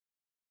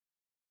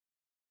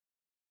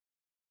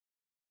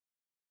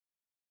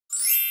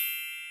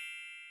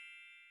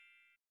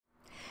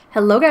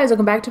Hello guys,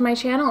 welcome back to my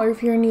channel, or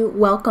if you're new,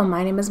 welcome.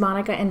 My name is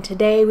Monica and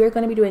today we're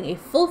going to be doing a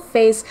full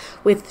face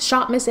with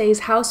Shop Miss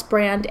A's house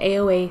brand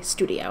AOA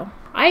Studio.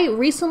 I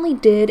recently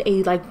did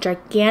a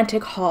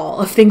gigantic haul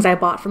of things I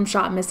bought from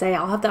Shop Miss A.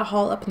 I'll have that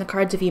haul up in the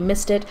cards if you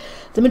missed it.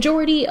 The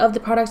majority of the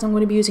products I'm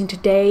going to be using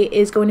today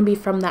is going to be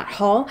from that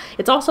haul.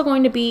 It's also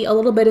going to be a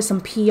little bit of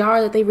some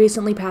PR that they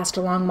recently passed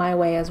along my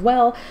way as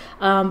well.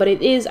 But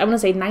it is, I want to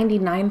say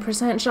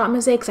 99% Shop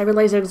Miss A, because I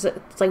realized it's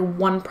like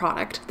one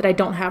product that I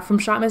don't have from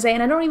Shop Miss A,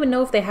 and I don't even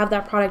know if they have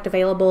that product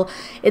available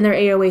in their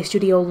AOA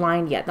Studio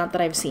line yet, not that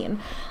I've seen.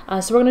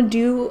 So we're going to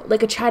do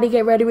like a chatty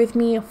get ready with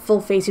me,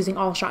 full face using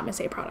all Shop Miss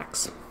A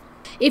products.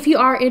 If you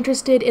are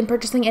interested in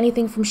purchasing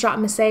anything from Shop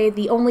Miss A,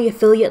 the only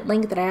affiliate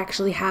link that I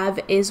actually have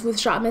is with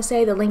Shop Miss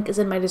A. The link is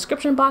in my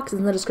description box,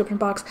 in the description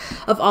box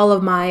of all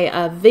of my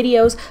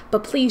videos,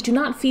 but please do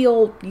not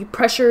feel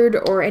pressured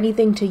or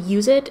anything to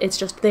use it. It's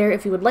just there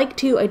if you would like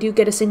to. I do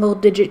get a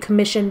single-digit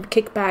commission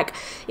kickback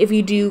if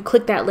you do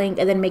click that link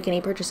and then make any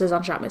purchases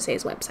on Shop Miss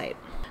A's website.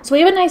 So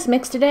we have a nice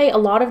mix today. A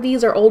lot of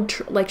these are old,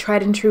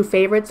 tried and true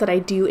favorites that I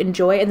do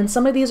enjoy, and then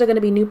some of these are going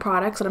to be new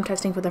products that I'm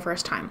testing for the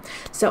first time.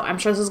 So I'm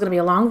sure this is going to be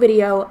a long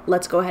video.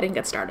 Let's go ahead and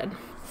get started.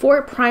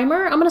 For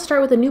primer, I'm going to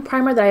start with a new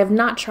primer that I have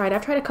not tried.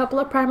 I've tried a couple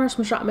of primers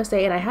from Shop Miss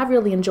A and I have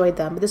really enjoyed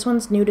them, but this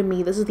one's new to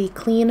me. This is the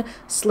Clean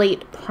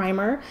Slate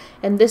Primer,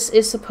 and this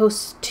is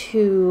supposed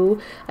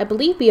to, I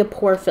believe, be a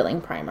pore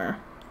filling primer.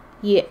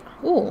 Yeah.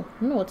 Oh,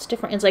 no, it's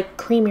different. It's like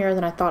creamier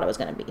than I thought it was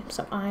going to be.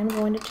 So I'm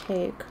going to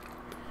take...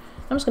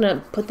 I'm just going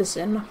to put this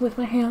in with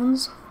my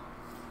hands.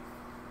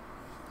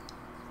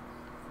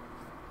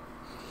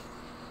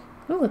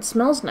 Oh, it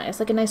smells nice,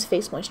 like a nice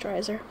face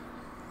moisturizer.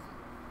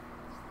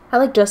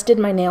 I just did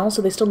my nails,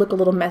 so they still look a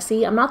little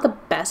messy. I'm not the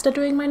best at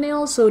doing my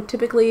nails, so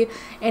typically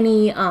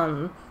any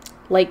nail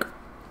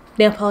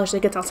polish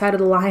that gets outside of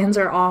the lines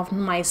or off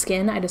my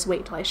skin, I just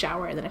wait till I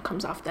shower and then it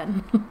comes off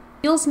then.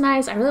 Feels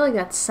nice. I really like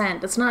that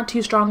scent. It's not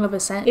too strong of a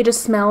scent. It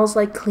just smells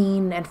like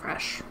clean and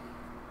fresh,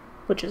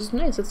 which is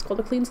nice. It's called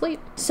a Clean Slate.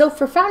 So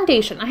for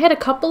foundation, I had a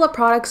couple of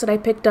products that I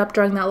picked up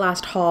during that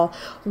last haul.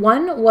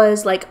 One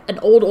was like an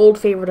old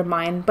favorite of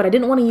mine, but I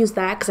didn't want to use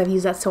that because I've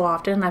used that so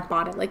often and I've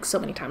bought it like so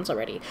many times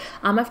already.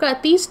 I've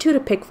got these two to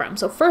pick from.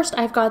 So first,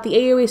 I've got the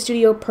AOA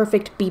Studio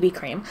Perfect BB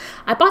Cream.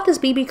 I bought this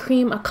BB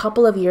cream a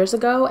couple of years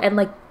ago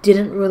and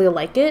didn't really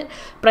like it,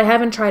 but I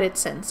haven't tried it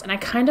since. And I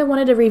kind of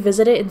wanted to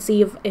revisit it and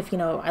see if you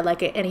know, I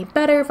like it any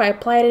better, if I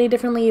apply it any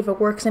differently, if it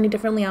works any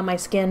differently on my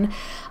skin.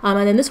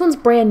 And then this one's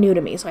brand new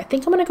to me, so I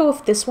think I'm gonna go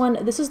with this one.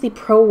 This is the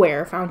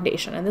Prowear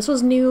foundation, and this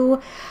was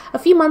new a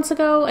few months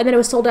ago, and then it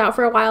was sold out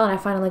for a while, and I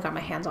finally got my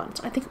hands on it.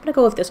 So I think I'm gonna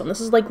go with this one.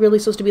 This is really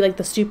supposed to be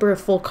the super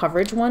full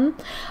coverage one.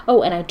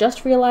 Oh, and I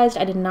just realized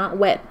I did not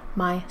wet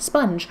my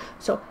sponge,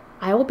 so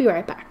I will be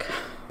right back.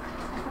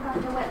 I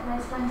forgot to wet my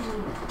sponge.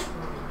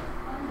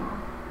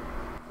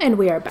 And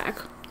we are back.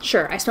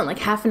 Sure, I spent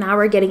half an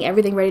hour getting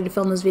everything ready to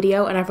film this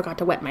video and I forgot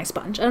to wet my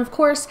sponge. And of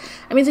course,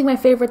 I'm using my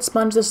favorite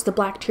sponge. This is the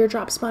Black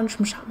Teardrop sponge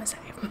from Shop Miss A.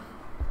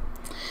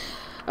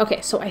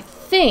 Okay, so I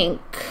think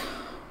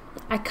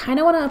I kind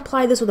of want to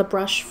apply this with a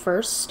brush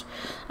first.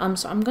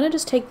 So I'm going to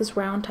just take this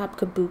round top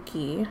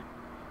kabuki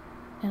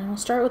and I'll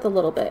start with a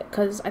little bit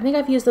because I think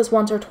I've used this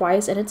once or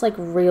twice and it's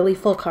really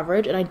full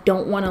coverage and I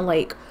don't want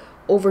to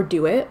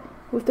overdo it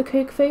with the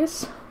cake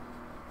face.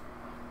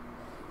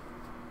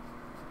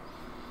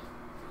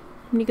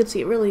 And you can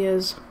see it really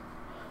is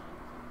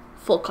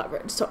full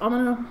coverage. So I'm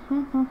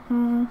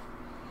gonna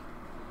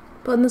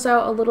blend this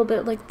out a little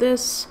bit like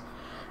this.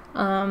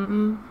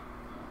 And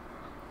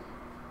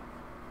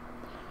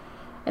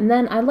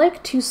then I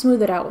like to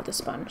smooth it out with a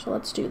sponge, so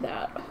let's do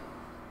that.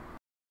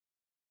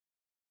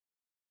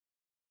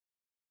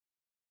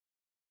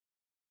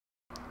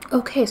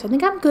 Okay, so I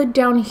think I'm good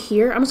down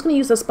here. I'm just gonna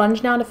use the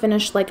sponge now to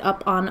finish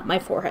up on my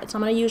forehead. So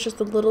I'm gonna use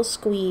just a little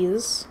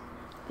squeeze.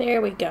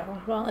 There we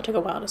go. Well, it took a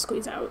while to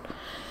squeeze out.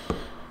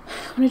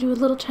 I'm going to do a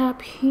little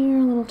tap here,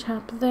 a little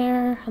tap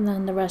there, and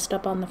then the rest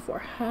up on the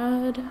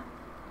forehead.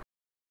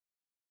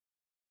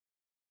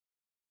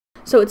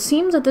 So it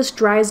seems that this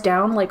dries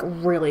down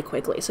really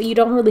quickly, so you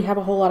don't really have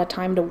a whole lot of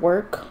time to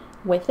work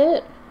with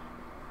it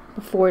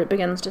before it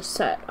begins to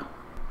set.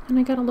 And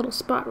I got a little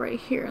spot right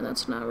here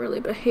that's not really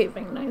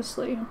behaving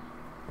nicely.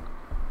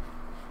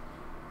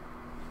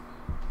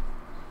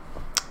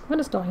 What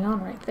is going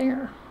on right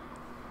there?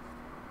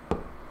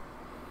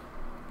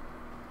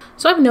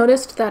 So I've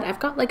noticed that I've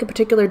got a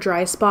particular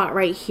dry spot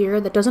right here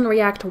that doesn't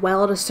react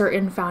well to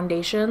certain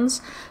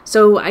foundations.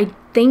 So I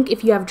think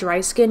if you have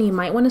dry skin, you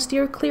might want to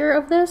steer clear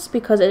of this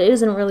because it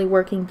isn't really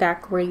working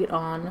that great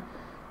on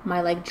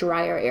my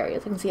drier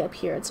areas. You can see up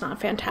here, it's not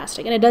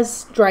fantastic. And it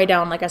does dry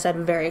down, like I said,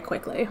 very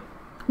quickly.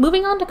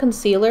 Moving on to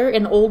concealer,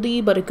 an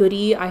oldie but a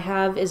goodie I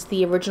have is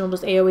the original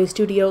just AOA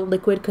Studio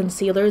Liquid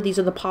Concealer. These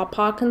are the Paw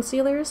Paw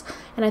concealers.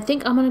 And I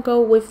think I'm going to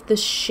go with the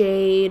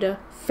shade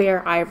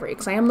Fair Ivory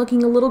because I am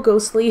looking a little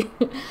ghostly.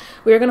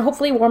 We are going to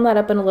hopefully warm that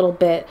up in a little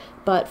bit,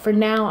 but for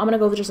now I'm going to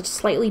go with just a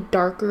slightly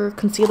darker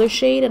concealer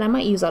shade and I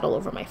might use that all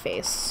over my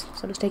face.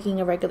 So I'm just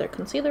taking a regular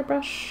concealer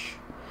brush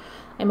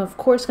I'm of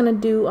course going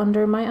to do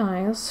under my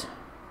eyes.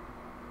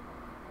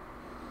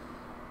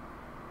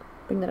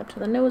 Bring that up to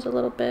the nose a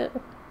little bit.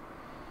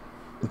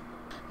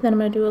 Then I'm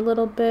going to do a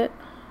little bit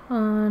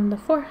on the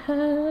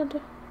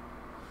forehead,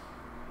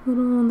 a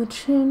little on the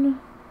chin,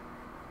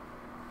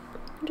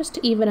 just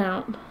to even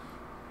out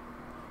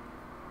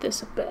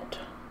this a bit.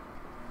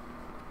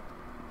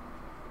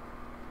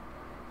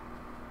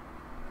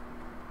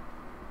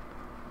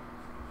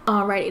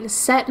 Alrighty, to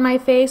set my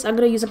face, I'm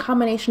going to use a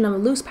combination of a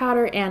loose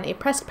powder and a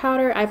pressed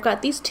powder. I've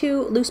got these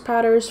two loose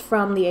powders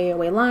from the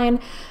AOA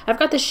line. I've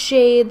got the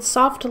shade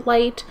Soft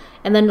Light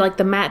and then like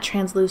the matte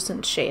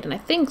translucent shade. And I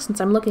think since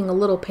I'm looking a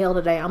little pale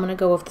today, I'm going to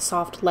go with the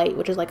Soft Light,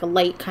 which is like a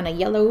light kind of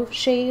yellow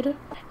shade.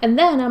 And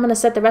then I'm going to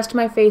set the rest of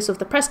my face with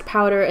the pressed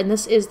powder, and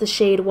this is the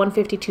shade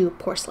 152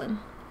 Porcelain.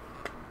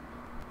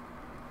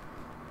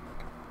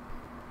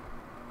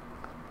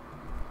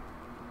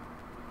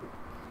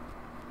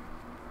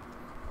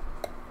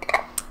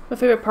 My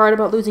favorite part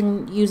about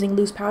using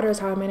loose powder is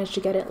how I managed to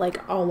get it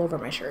like all over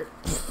my shirt.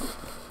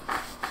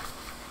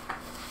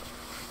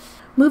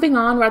 Moving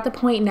on, we're at the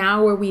point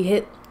now where we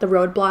hit the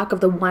roadblock of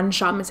the one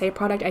Shop Miss A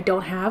product I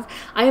don't have.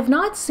 I have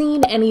not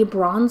seen any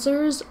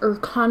bronzers or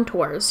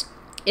contours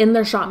in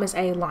their Shop Miss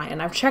A line.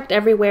 I've checked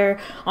everywhere.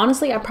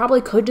 Honestly, I probably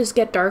could just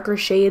get darker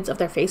shades of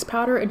their face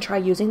powder and try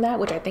using that,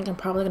 which I think I'm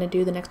probably going to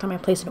do the next time I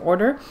place an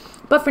order.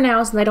 But for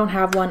now, since I don't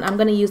have one, I'm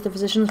going to use the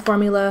Physicians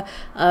Formula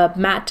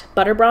matte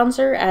butter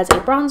bronzer as a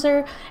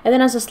bronzer, and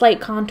then as a slight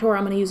contour,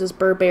 I'm going to use this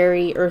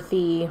Burberry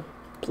Earthy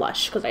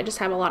blush because I just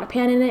have a lot of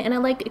pan in it and I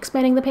like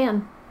expanding the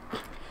pan.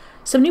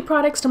 Some new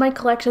products to my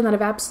collection that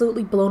have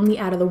absolutely blown me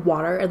out of the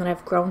water and that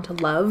I've grown to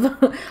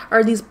love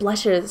are these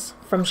blushes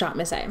from Shop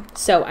Miss A.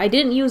 So I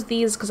didn't use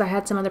these because I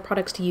had some other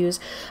products to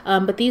use,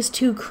 but these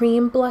two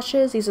cream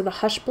blushes, these are the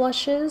Hush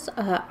blushes.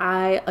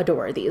 I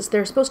adore these.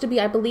 They're supposed to be,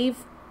 I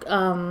believe,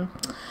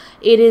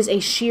 it is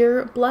a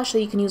sheer blush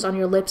that you can use on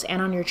your lips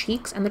and on your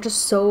cheeks, and they're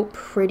just so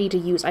pretty to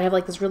use. I have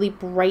like this really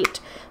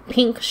bright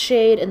pink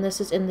shade, and this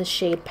is in the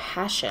shade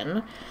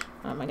Passion.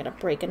 I'm gonna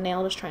break a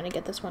nail just trying to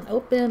get this one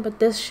open, but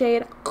this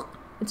shade,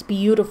 it's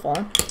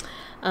beautiful.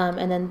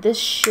 And then this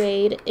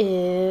shade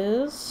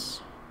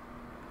is,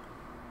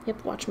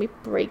 yep, watch me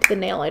break the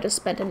nail. I just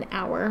spent an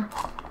hour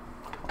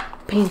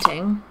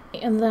painting.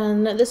 And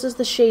then this is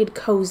the shade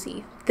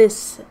Cozy.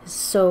 This is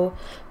so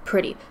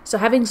pretty. So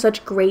having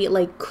such great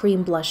like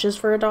cream blushes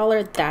for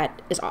 $1,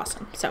 that is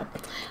awesome. So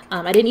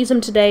I didn't use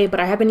them today, but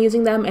I have been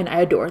using them and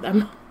I adore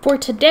them. For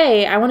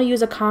today, I want to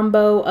use a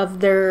combo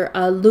of their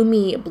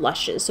Lumi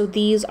blushes. So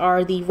these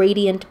are the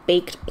Radiant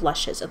Baked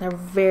blushes, and they're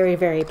very,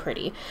 very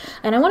pretty.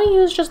 And I want to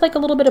use just like a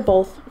little bit of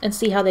both and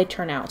see how they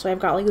turn out. So I've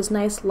got like this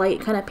nice light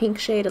kind of pink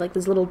shade, like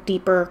this little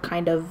deeper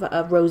kind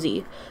of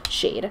rosy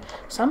shade.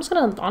 So I'm just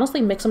going to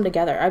honestly mix them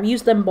together. I've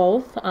used them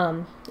both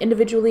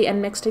individually and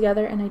mixed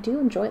together, and I do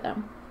enjoy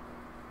them.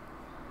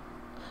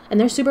 And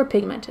they're super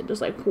pigmented,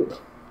 just like, whew.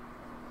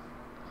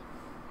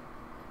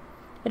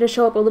 It'll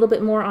show up a little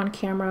bit more on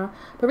camera.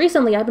 But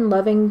recently I've been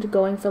loving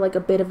going for like a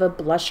bit of a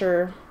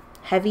blusher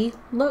heavy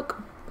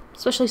look,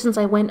 especially since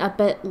I went a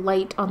bit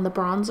light on the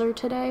bronzer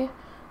today.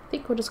 I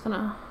think we're just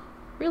gonna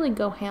really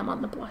go ham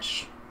on the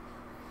blush.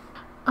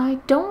 I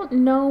don't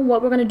know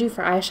what we're gonna do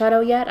for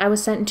eyeshadow yet. I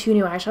was sent 2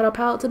 new eyeshadow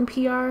palettes in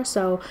PR,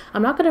 so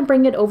I'm not gonna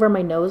bring it over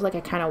my nose like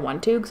I kind of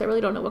want to, because I really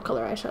don't know what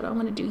color eyeshadow I'm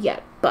gonna do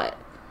yet, but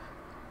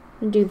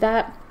I'm gonna do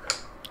that.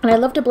 And I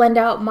love to blend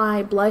out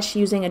my blush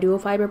using a dual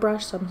fiber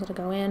brush, so I'm just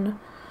gonna go in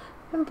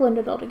and blend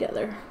it all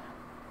together.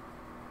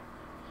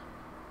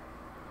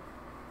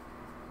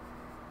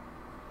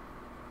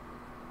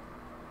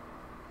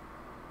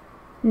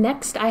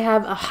 Next, I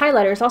have a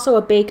highlighter. It's also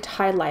a baked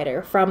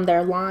highlighter from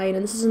their line,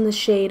 and this is in the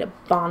shade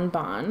Bon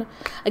Bon.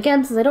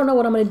 Again, since I don't know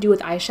what I'm going to do with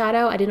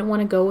eyeshadow, I didn't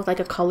want to go with like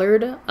a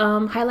colored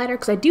highlighter,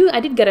 because I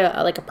did get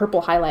a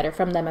purple highlighter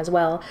from them as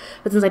well,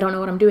 but since I don't know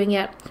what I'm doing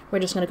yet, we're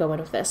just going to go in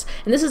with this.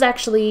 And this is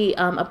actually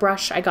a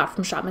brush I got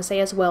from Shop Miss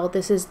A as well.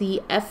 This is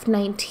the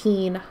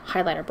F19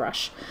 highlighter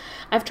brush.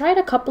 I've tried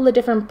a couple of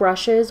different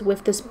brushes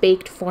with this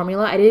baked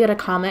formula. I did get a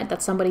comment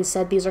that somebody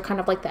said these are kind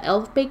of like the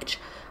e.l.f. baked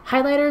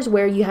highlighters,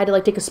 where you had to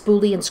like take a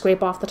spoolie and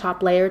scrape off the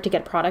top layer to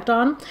get product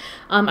on.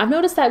 I've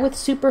noticed that with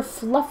super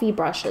fluffy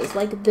brushes,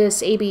 like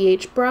this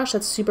ABH brush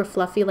that's super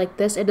fluffy like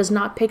this, it does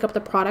not pick up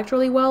the product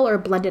really well or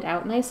blend it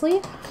out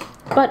nicely.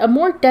 But a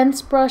more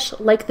dense brush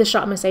like the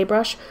Shop Miss A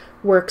brush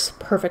works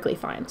perfectly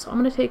fine. So I'm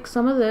going to take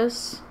some of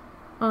this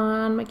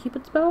on my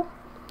Cupid's bow,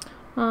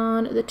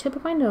 on the tip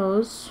of my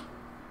nose,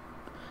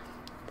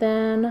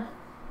 then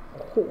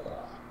I'm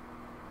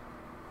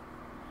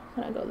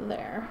going to go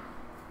there.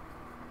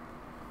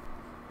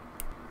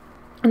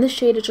 And this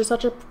shade is just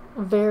such a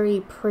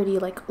very pretty,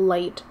 like,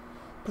 light,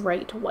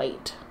 bright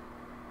white.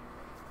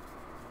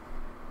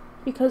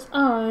 Because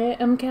I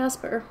am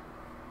Casper.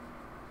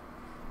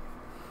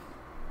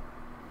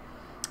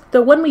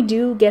 Though when we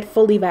do get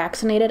fully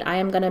vaccinated, I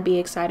am going to be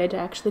excited to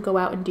actually go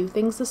out and do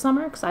things this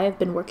summer, because I have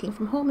been working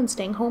from home and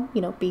staying home,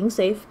 you know, being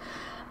safe.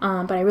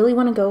 But I really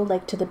want to go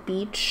like to the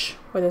beach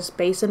where there's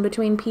space in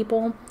between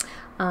people.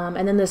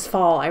 And then this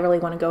fall, I really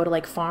want to go to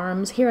like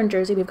farms. Here in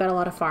Jersey, we've got a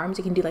lot of farms.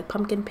 You can do like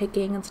pumpkin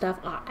picking and stuff.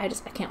 Oh, I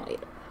can't wait.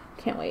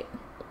 Can't wait.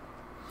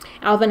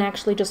 Alvin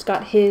actually just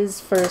got his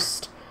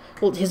first,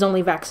 well, his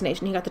only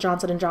vaccination. He got the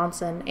Johnson &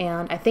 Johnson,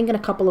 and I think in a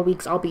couple of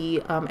weeks I'll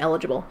be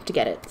eligible to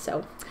get it.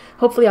 So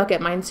hopefully I'll get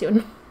mine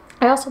soon.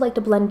 I also like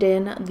to blend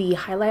in the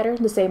highlighter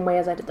the same way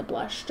as I did the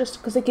blush, just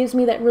because it gives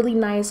me that really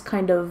nice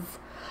kind of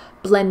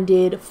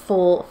blended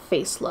full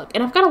face look.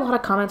 And I've got a lot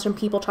of comments from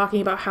people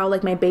talking about how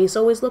like my base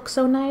always looks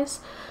so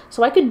nice.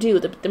 So I could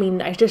do I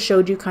mean, I just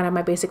showed you kind of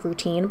my basic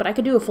routine, but I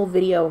could do a full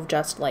video of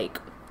just like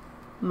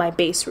my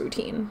base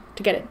routine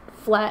to get it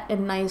flat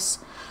and nice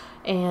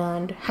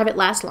and have it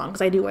last long,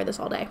 because I do wear this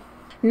all day.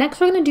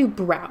 Next, we're going to do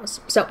brows.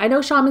 So I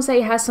know Shop Miss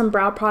A has some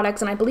brow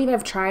products, and I believe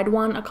I've tried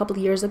one a couple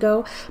of years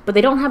ago, but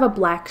they don't have a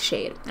black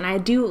shade. And I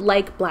do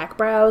like black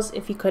brows,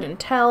 if you couldn't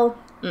tell.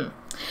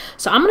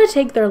 So I'm going to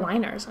take their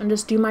liners and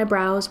just do my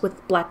brows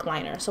with black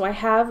liner. So I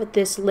have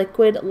this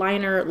liquid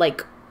liner,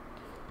 like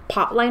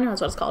pot liner,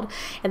 that's what it's called.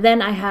 And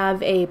then I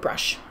have a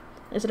brush.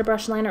 Is it a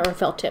brush liner or a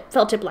felt tip?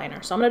 Felt tip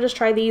liner. So I'm going to just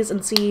try these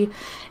and see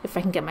if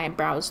I can get my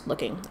brows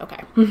looking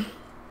okay.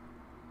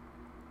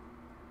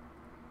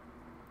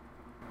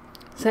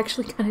 This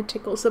actually kind of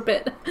tickles a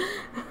bit.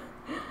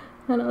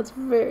 I know, it's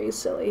very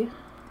silly.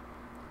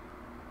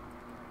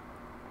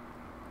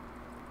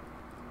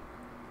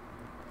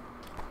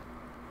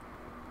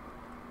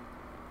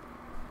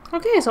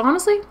 Okay, so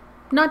honestly,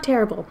 not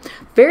terrible.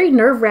 Very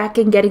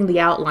nerve-wracking getting the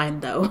outline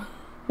though,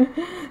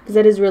 because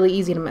that is really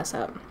easy to mess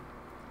up.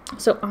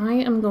 So I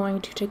am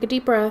going to take a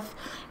deep breath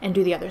and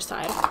do the other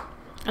side.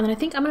 And then I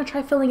think I'm going to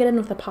try filling it in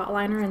with the pot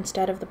liner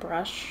instead of the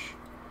brush.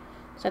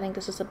 So I think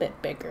this is a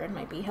bit bigger and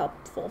might be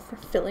helpful for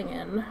filling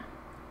in.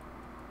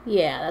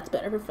 Yeah, that's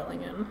better for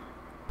filling in.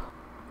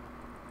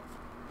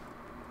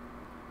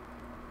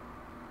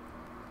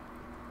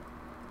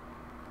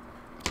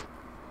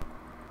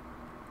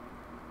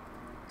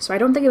 So I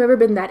don't think I've ever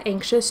been that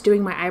anxious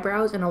doing my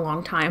eyebrows in a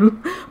long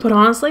time. But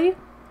honestly,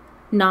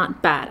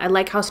 not bad. I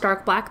like how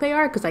stark black they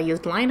are because I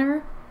used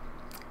liner.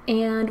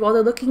 And while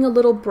they're looking a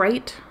little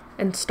bright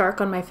and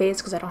stark on my face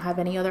because I don't have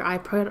any other eye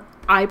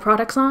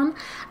products on,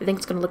 I think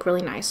it's going to look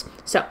really nice.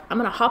 So I'm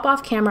going to hop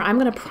off camera. I'm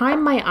going to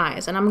prime my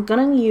eyes, and I'm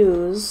going to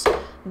use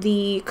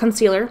the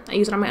concealer. I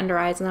use it on my under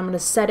eyes, and I'm going to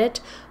set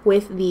it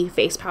with the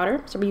face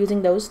powder. So we're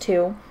using those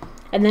two.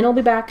 And then I'll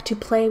be back to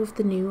play with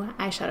the new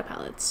eyeshadow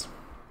palettes.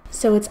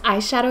 So it's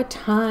eyeshadow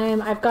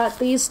time. I've got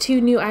these two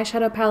new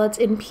eyeshadow palettes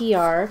in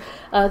PR.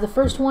 The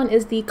first one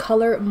is the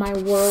Color My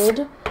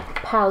World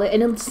palette,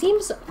 and it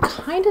seems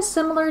kind of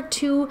similar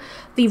to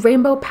the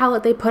rainbow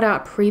palette they put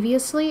out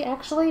previously.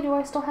 Actually, do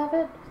I still have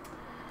it?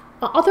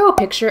 I'll throw a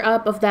picture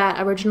up of that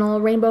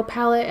original rainbow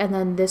palette, and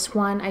then this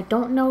one. I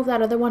don't know if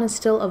that other one is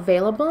still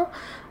available,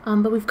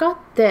 but we've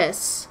got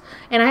this.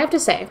 And I have to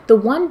say, the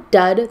one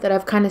dud that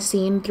I've kind of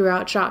seen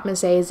throughout Shop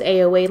Miss A's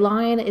AOA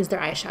line is their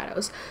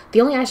eyeshadows.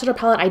 The only eyeshadow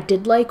palette I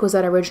did like was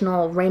that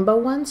original rainbow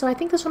one, so I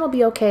think this one will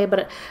be okay,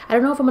 but I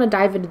don't know if I'm going to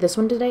dive into this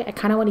one today. I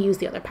kind of want to use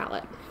the other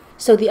palette.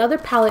 So the other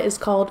palette is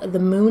called the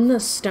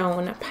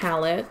Moonstone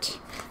palette,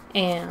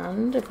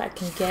 and if I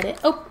can get it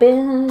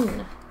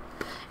open,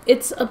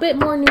 it's a bit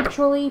more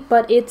neutrally,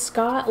 but it's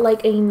got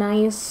like a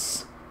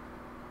nice,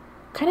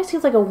 kind of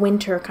seems like a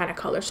winter kind of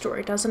color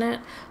story, doesn't it?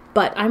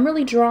 But I'm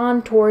really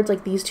drawn towards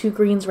like these two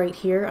greens right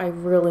here. I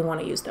really want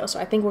to use those, so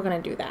I think we're going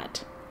to do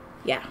that.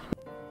 Yeah.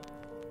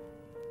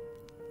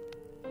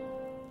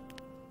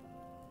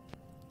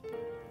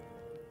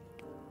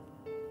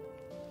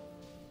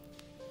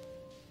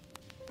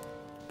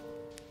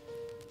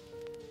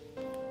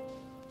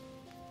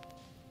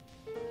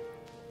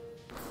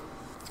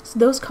 So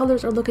those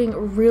colors are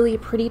looking really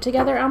pretty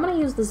together. I'm going to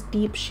use this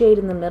deep shade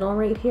in the middle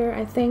right here,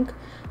 I think,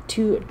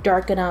 to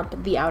darken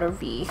up the outer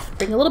V,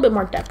 bring a little bit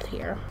more depth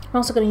here. I'm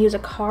also going to use a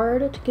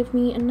card to give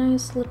me a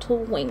nice little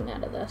wing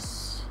out of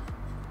this.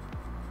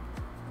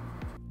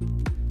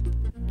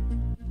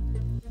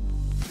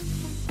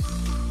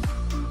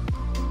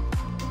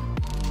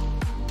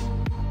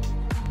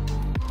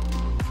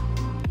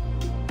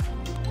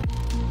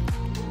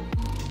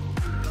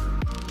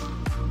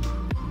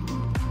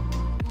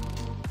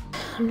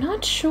 I'm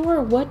not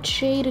sure what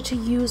shade to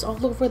use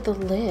all over the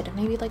lid.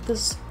 Maybe like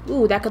this.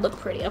 Ooh, that could look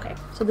pretty. Okay,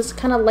 so this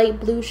kind of light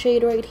blue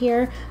shade right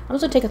here. I'm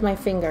just gonna take with my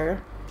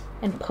finger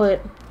and put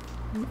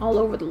all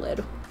over the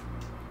lid.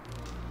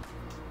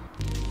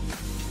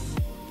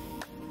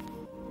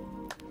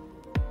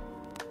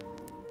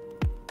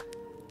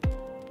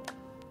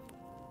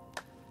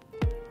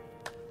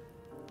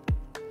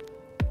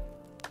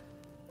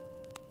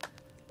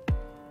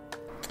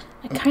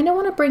 I kind of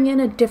want to bring in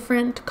a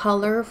different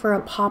color for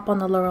a pop on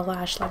the lower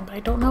lash line, but I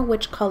don't know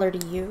which color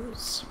to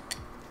use.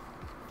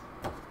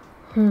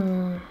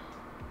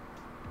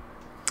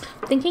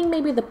 Thinking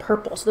maybe the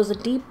purple. So there's a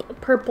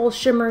deep purple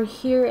shimmer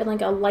here and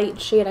like a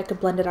light shade I could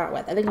blend it out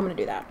with. I think I'm going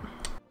to do that.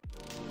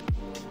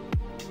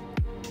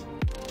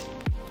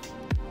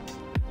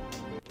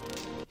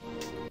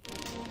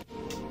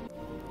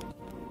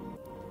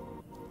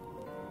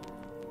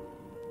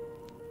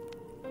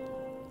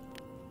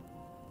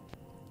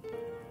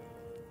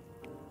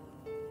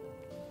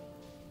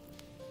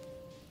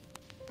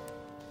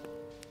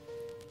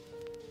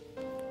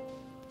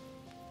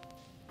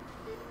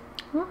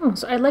 Oh,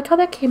 so I like how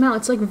that came out.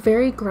 It's like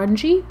very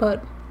grungy,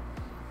 but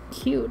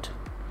cute.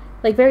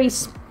 Like very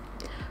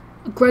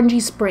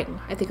grungy spring,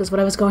 I think is what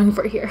I was going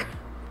for here.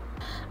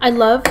 I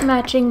love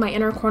matching my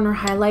inner corner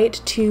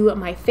highlight to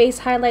my face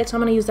highlight, so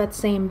I'm going to use that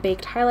same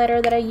baked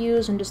highlighter that I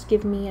use and just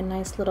give me a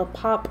nice little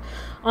pop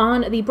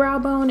on the brow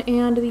bone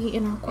and the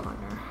inner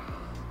corner.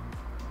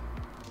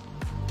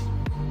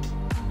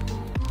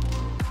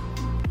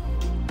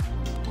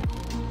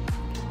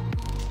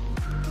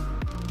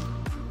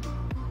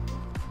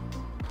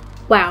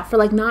 Wow, for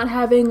like not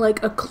having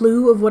like a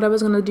clue of what I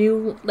was gonna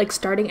do like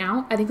starting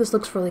out, I think this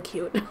looks really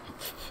cute.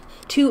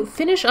 To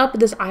finish up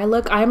this eye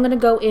look, I'm gonna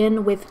go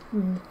in with,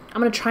 I'm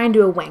gonna try and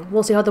do a wing.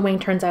 We'll see how the wing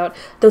turns out.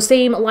 Those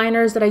same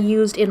liners that I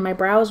used in my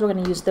brows, we're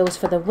gonna use those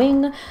for the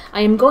wing.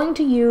 I am going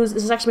to use,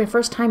 this is actually my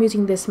first time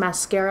using this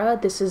mascara.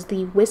 This is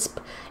the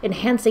Wisp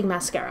Enhancing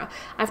Mascara.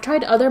 I've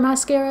tried other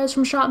mascaras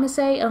from Shop Miss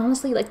A, and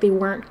honestly, like they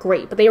weren't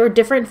great, but they were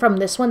different from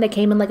this one. They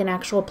came in like an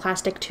actual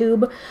plastic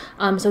tube.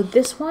 So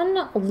this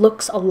one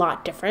looks a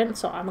lot different,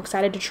 so I'm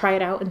excited to try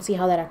it out and see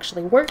how that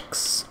actually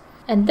works.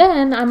 And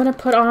then I'm going to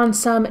put on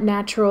some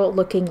natural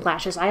looking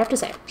lashes. I have to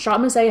say,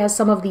 Shop Miss A has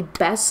some of the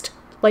best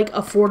like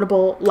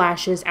affordable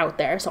lashes out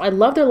there. So I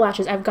love their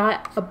lashes. I've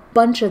got a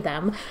bunch of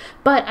them,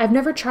 but I've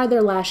never tried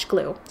their lash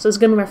glue. So it's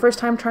going to be my first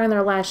time trying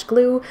their lash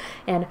glue,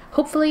 and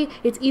hopefully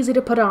it's easy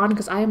to put on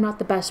because I am not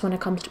the best when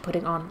it comes to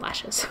putting on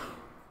lashes.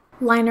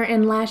 Liner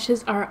and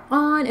lashes are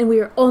on and we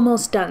are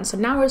almost done. So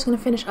now we're just going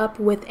to finish up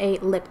with a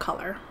lip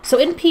color. So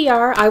in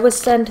PR, I was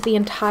sent the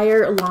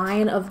entire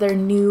line of their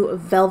new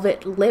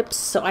velvet lips.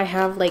 So I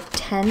have like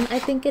 10, I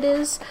think it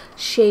is,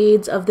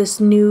 shades of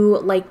this new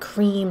like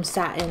cream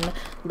satin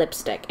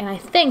lipstick. And I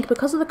think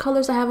because of the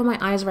colors I have on my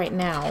eyes right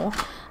now,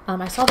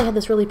 I saw they had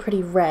this really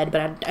pretty red,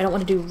 but I don't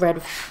want to do red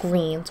with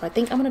green. So I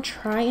think I'm going to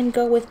try and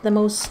go with the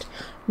most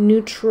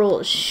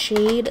neutral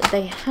shade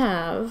they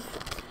have,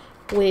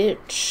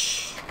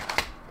 which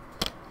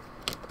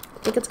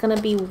I think it's going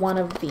to be one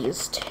of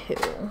these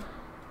two.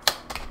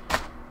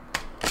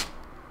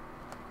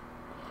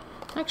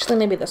 Actually,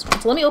 maybe this one.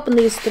 So let me open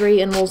these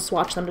three and we'll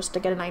swatch them just to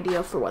get an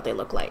idea for what they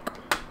look like.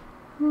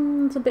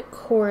 It's a bit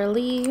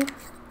corally.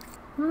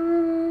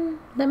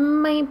 That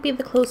might be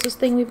the closest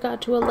thing we've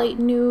got to a light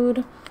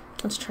nude.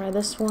 Let's try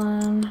this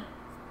one.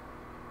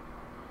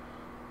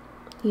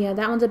 Yeah,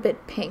 that one's a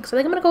bit pink. So I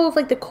think I'm going to go with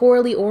like the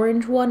corally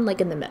orange one, like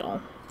in the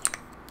middle.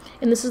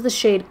 And this is the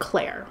shade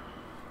Claire.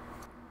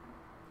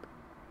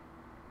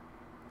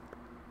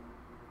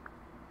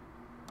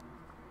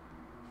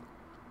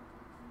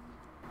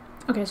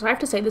 Okay, so I have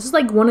to say, this is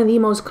like one of the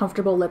most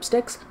comfortable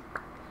lipsticks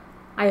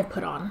I have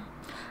put on.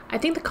 I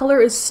think the color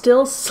is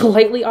still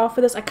slightly off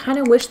of this. I kind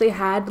of wish they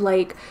had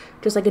like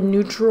just like a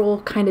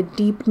neutral kind of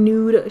deep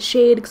nude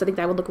shade because I think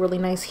that would look really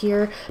nice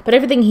here. But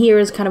everything here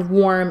is kind of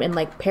warm and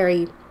like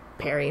berry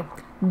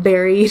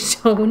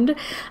toned.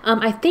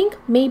 I think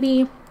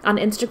maybe on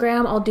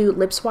Instagram I'll do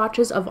lip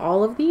swatches of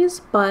all of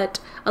these, but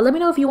let me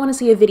know if you want to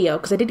see a video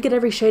because I did get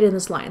every shade in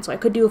this line, so I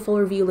could do a full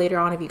review later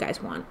on if you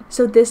guys want.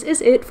 So this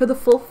is it for the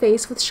full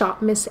face with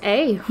Shop Miss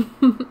A.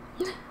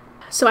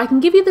 So I can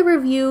give you the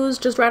reviews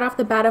just right off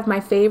the bat of my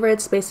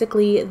favorites.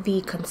 Basically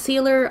the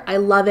concealer, I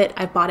love it.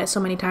 I've bought it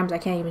so many times I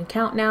can't even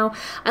count now.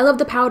 I love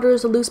the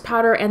powders, the loose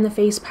powder and the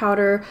face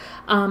powder.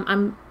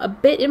 I'm a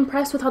bit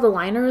impressed with how the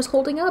liner is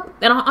holding up.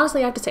 And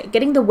honestly, I have to say,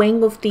 getting the wing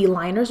with the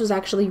liners was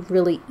actually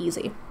really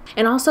easy.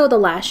 And also the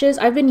lashes,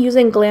 I've been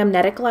using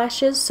Glamnetic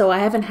lashes, so I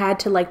haven't had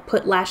to like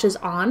put lashes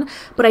on,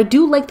 but I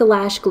do like the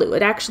lash glue.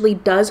 It actually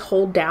does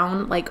hold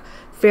down like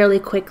fairly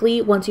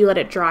quickly once you let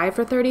it dry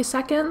for 30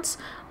 seconds.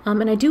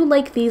 And I do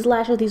like these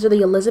lashes. These are the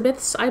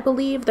Elizabeths, I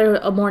believe. They're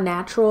a more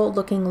natural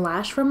looking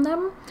lash from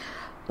them,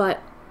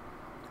 but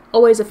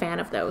always a fan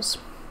of those.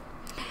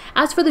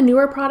 As for the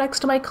newer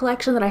products to my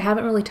collection that I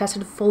haven't really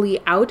tested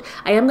fully out,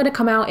 I am going to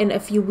come out in a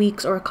few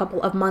weeks or a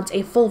couple of months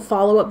a full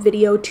follow-up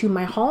video to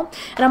my haul.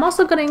 And I'm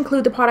also going to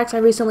include the products I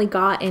recently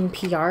got in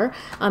PR.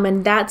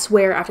 And that's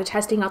where, after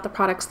testing out the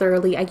products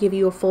thoroughly, I give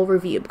you a full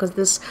review, because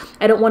this,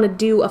 I don't want to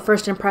do a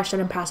first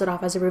impression and pass it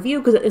off as a review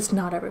because it's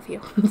not a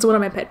review. It's one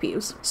of my pet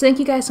peeves. So thank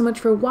you guys so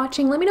much for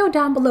watching. Let me know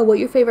down below what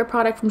your favorite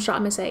product from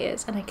Shop Miss A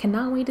is, and I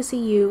cannot wait to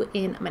see you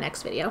in my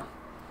next video.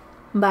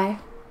 Bye.